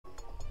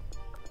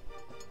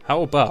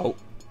How about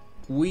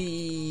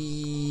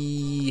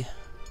we...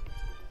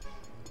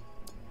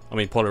 I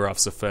mean,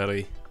 Polyrath's a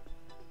fairly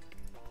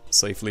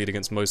safe lead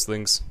against most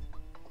things.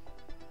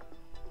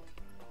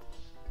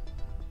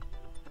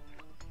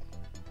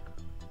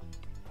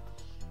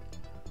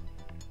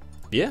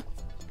 Yeah.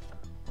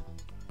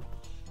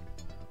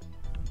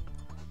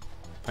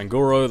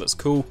 Pangoro, that's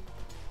cool.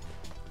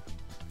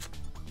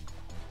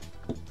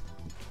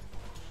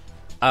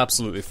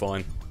 Absolutely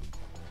fine.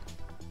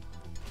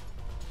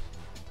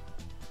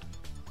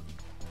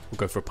 We'll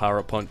go for a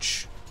power-up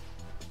punch.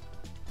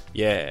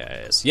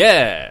 Yes,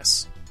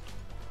 yes!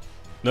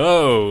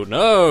 No,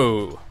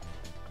 no!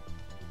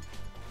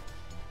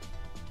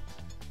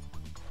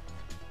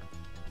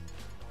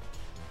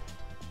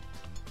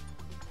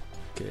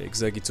 Okay,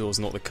 Exeggutor's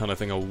not the kind of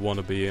thing I want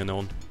to be in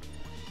on.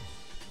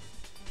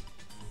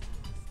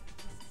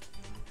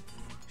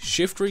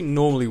 Shiftry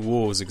normally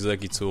wars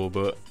Exeggutor,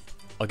 but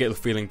I get the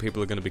feeling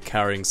people are going to be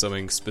carrying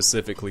something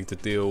specifically to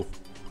deal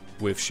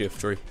with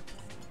Shiftry.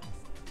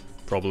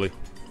 Probably.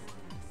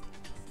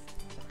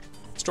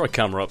 Let's try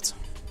Camerupt.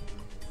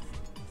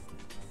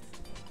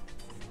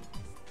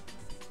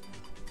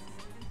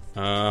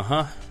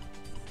 Uh-huh.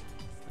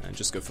 And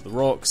just go for the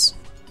rocks.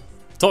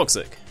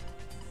 Toxic!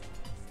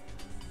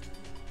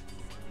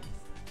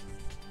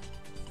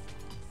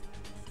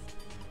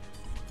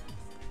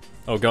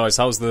 Oh guys,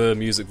 how's the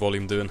music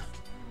volume doing?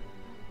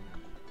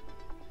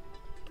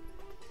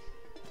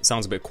 It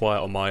sounds a bit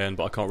quiet on my end,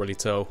 but I can't really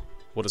tell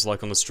what it's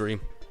like on the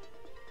stream.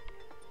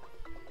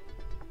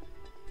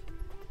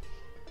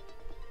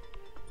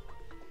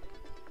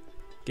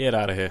 Get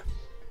out of here.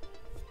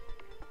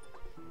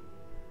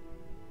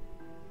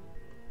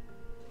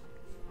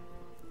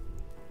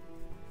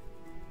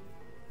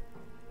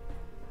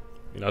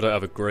 I mean, I don't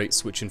have a great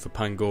switch in for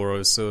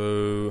Pangoro,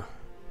 so...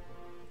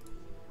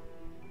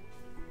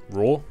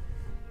 Raw?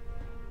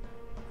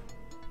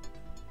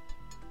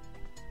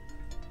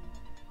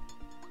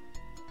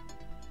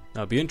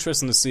 Now, it'd be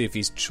interesting to see if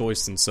he's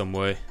choiced in some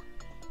way.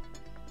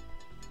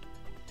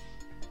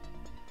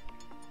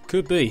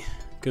 Could be.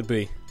 Could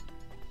be.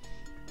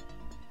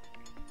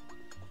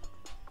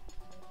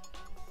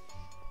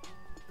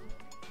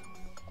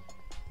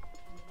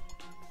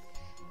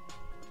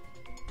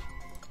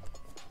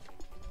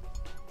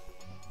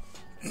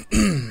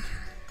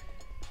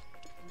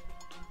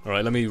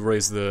 Alright, let me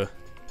raise the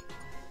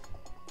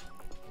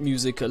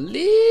music a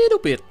little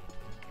bit.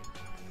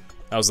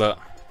 How's that?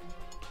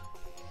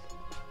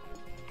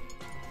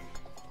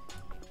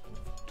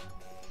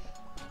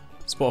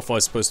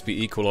 Spotify's supposed to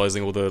be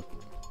equalizing all the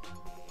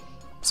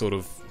sort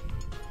of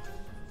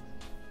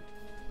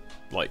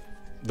like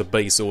the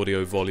bass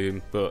audio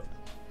volume, but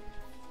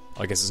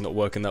I guess it's not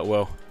working that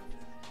well.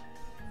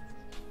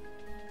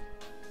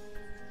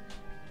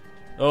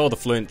 Oh, the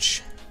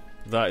flinch.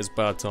 That is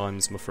bad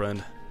times, my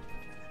friend.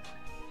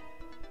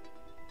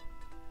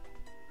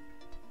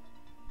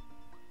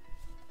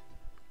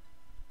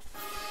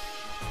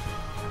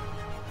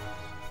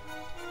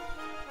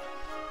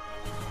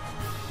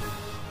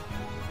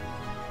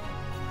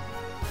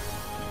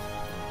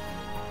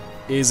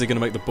 Is he going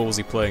to make the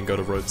ballsy play and go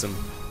to Rotom?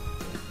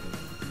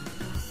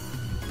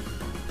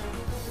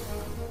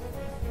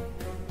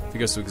 If he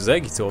goes to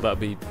Exeggutor, that'd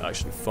be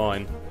actually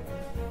fine.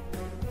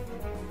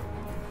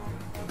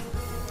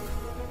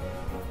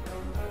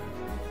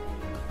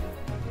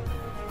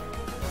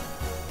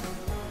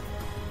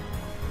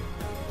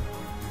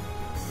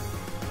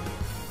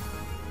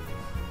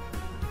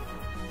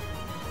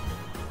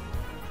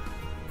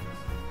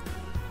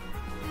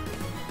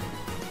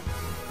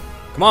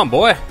 Come on,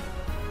 boy!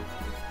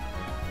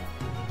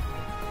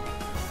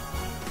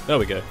 There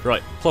we go.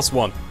 Right,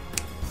 +1.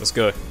 Let's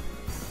go.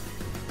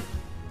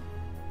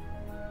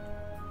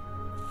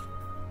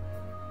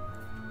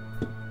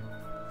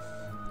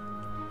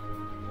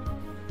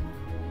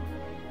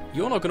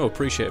 You're not going to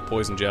appreciate a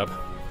poison jab.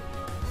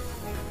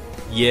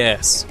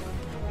 Yes.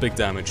 Big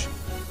damage.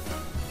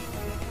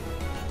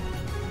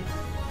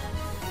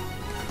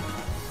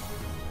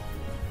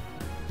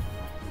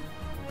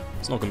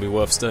 It's not going to be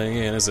worth staying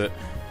in, is it?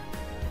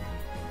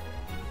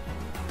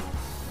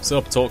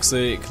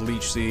 Sub-Toxic,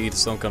 Leech Seed,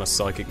 some kind of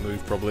psychic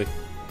move, probably.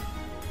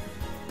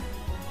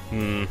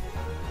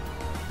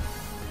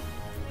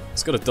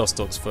 Let's go to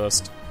Dustox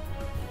first.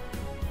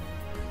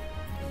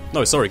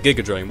 No, sorry,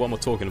 Giga Drain, what am I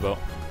talking about?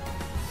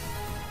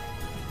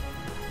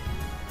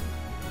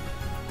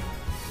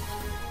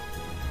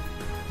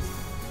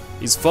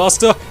 He's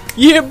faster!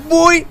 Yeah,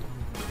 boy!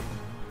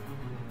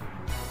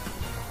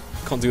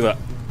 Can't do that.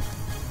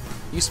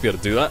 Used to be able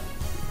to do that.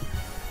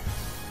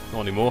 Not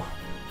anymore.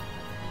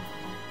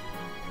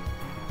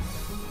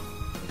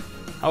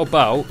 How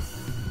about...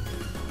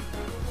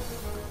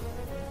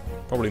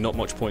 Probably not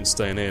much point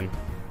staying in.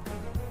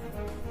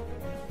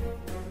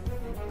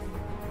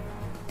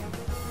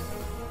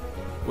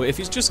 Well, if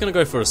he's just going to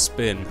go for a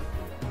spin,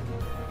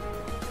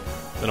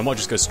 then I might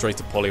just go straight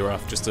to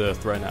Poliwrath just to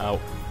threaten it out.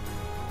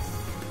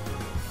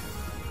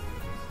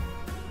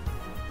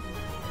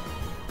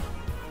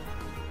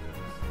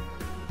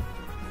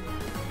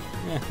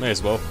 Yeah, may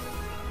as well.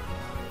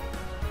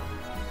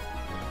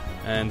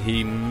 And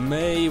he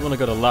may want to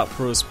go to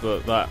Lapras,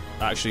 but that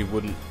actually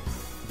wouldn't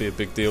be a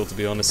big deal, to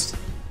be honest.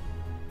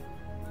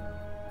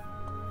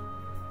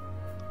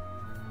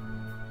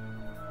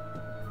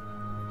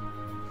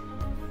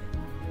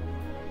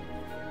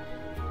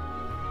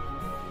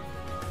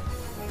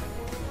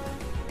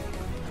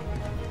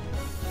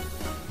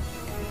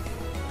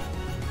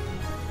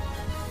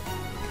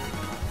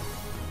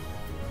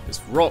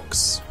 It's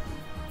rocks.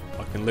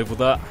 I can live with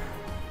that.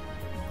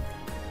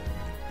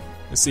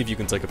 Let's see if you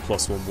can take a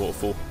 +1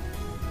 waterfall.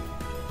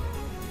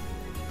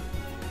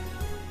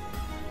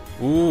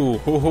 Ooh,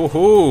 ho ho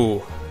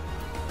ho!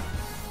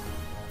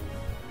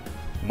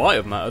 Might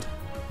have mattered.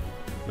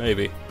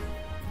 Maybe.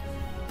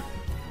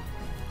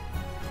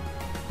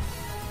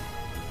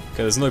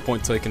 Okay, there's no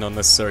point taking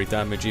unnecessary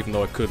damage, even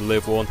though I could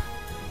live one.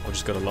 I'll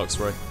just go to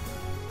Luxray.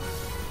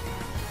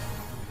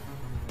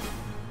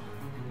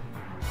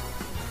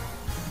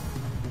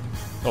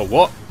 Oh,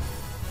 what?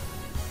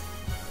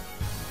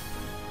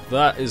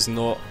 That is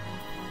not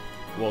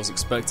what I was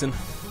expecting.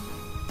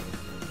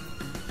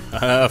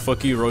 Ah,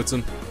 fuck you,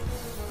 Rotom.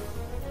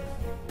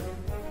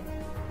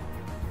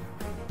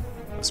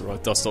 That's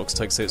alright, Dustox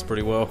takes hits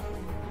pretty well.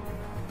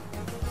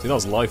 See, that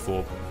was Life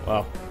Orb.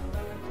 Wow.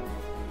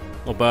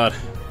 Not bad.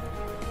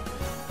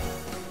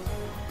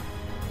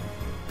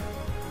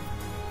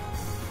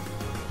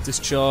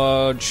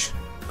 Discharge.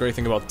 Great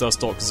thing about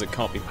Dustox is it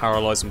can't be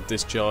paralyzed from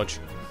Discharge.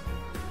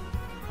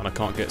 And I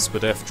can't get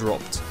Spadef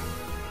dropped,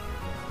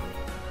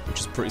 which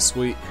is pretty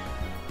sweet.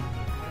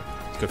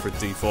 Let's go for a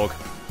Defog.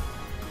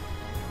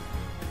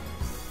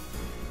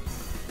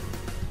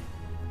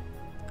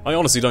 I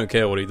honestly don't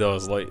care what he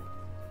does, like...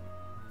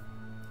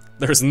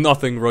 There is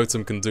nothing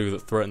Rotom can do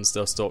that threatens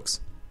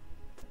Dustox.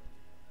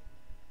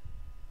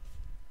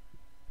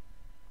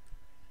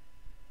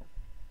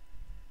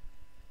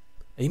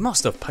 He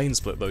must have Pain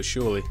Split though,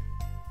 surely.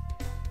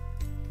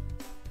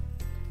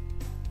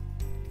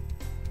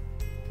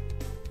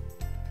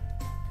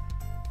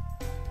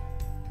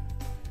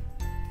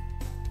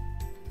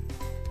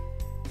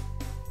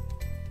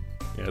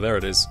 Yeah, there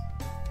it is.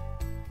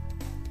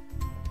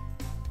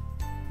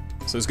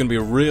 So it's going to be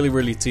a really,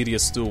 really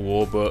tedious Stool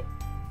War, but...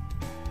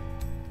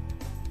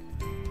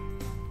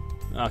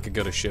 I could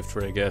go to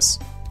Shiftry, I guess.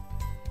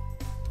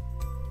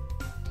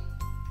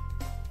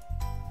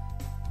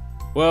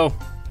 Well...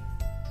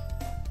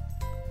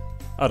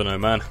 I don't know,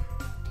 man.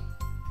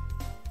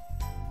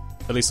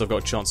 At least I've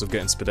got a chance of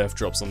getting Spadef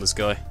drops on this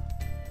guy.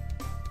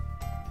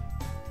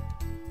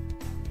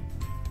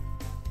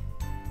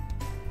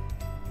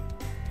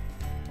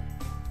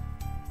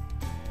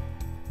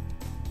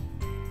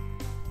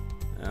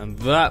 And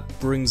that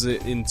brings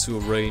it into a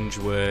range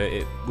where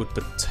it would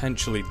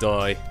potentially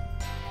die.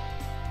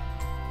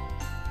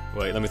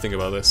 Wait, let me think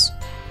about this.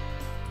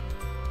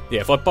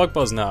 Yeah, if I Bug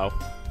Buzz now,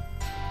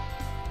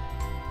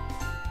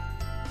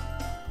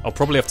 I'll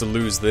probably have to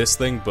lose this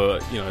thing,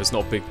 but, you know, it's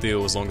not a big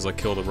deal as long as I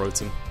kill the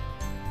Rotom.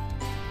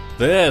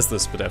 There's the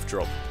Spadef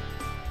drop.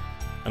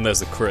 And there's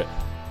the crit.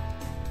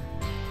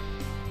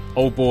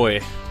 Oh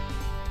boy.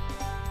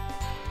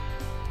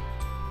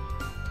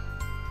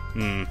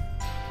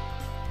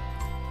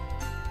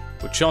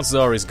 But chances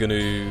are he's going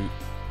to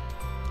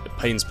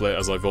Pain Split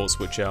as I Volt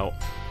Switch out.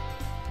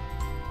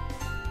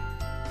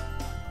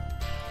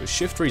 But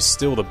Shiftry's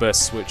still the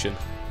best switching.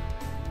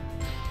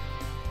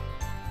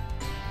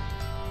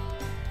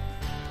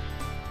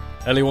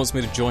 Ellie wants me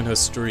to join her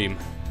stream,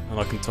 and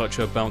I can touch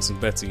her bouncing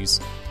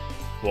Betties.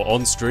 What,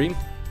 on stream?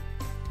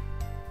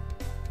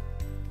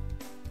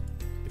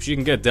 If she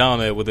can get down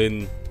there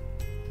within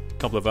a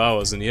couple of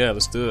hours, then yeah,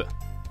 let's do it.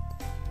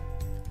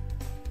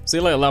 See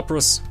you later,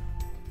 Lapras.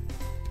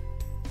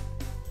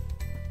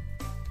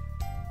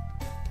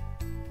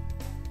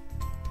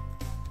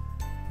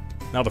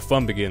 Now the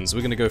fun begins.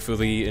 We're gonna go for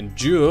the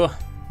Endure.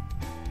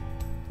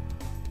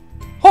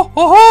 Ho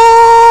ho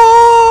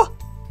ho!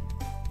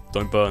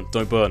 Don't burn,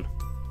 don't burn.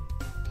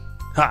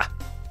 Ha!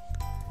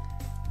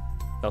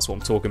 That's what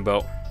I'm talking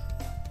about.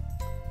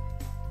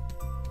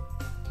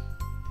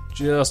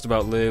 Just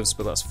about lives,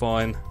 but that's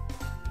fine.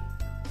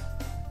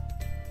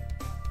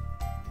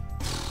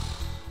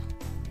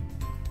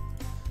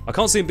 I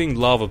can't see him being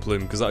Lava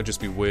Plume, because that would just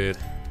be weird.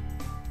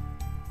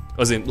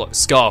 As in, like,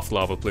 Scarf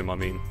Lava Plume, I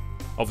mean.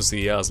 Obviously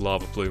he has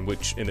Lava Plume,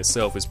 which in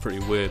itself is pretty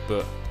weird,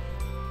 but...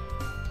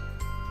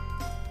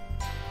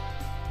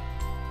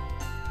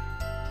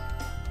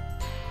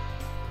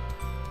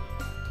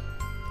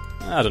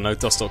 I don't know,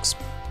 Dustox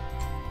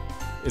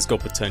has got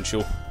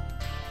potential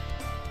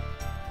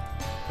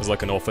as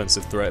like an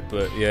offensive threat,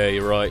 but yeah,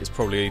 you're right, it's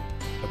probably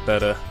a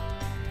better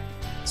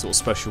sort of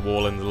special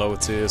wall in the lower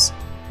tiers.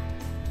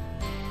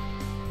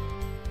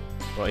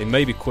 Right, he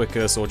may be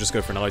quicker, so I'll just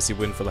go for an Icy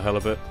Wind for the hell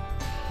of it.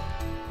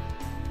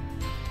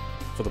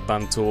 For the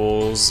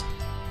Bantors.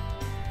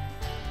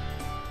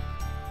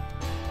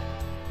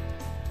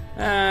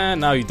 And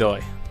now you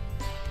die.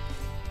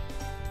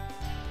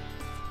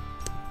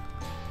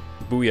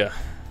 Booyah.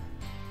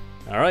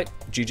 Alright,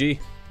 GG.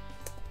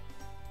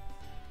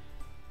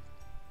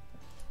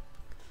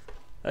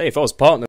 Hey, if I was partner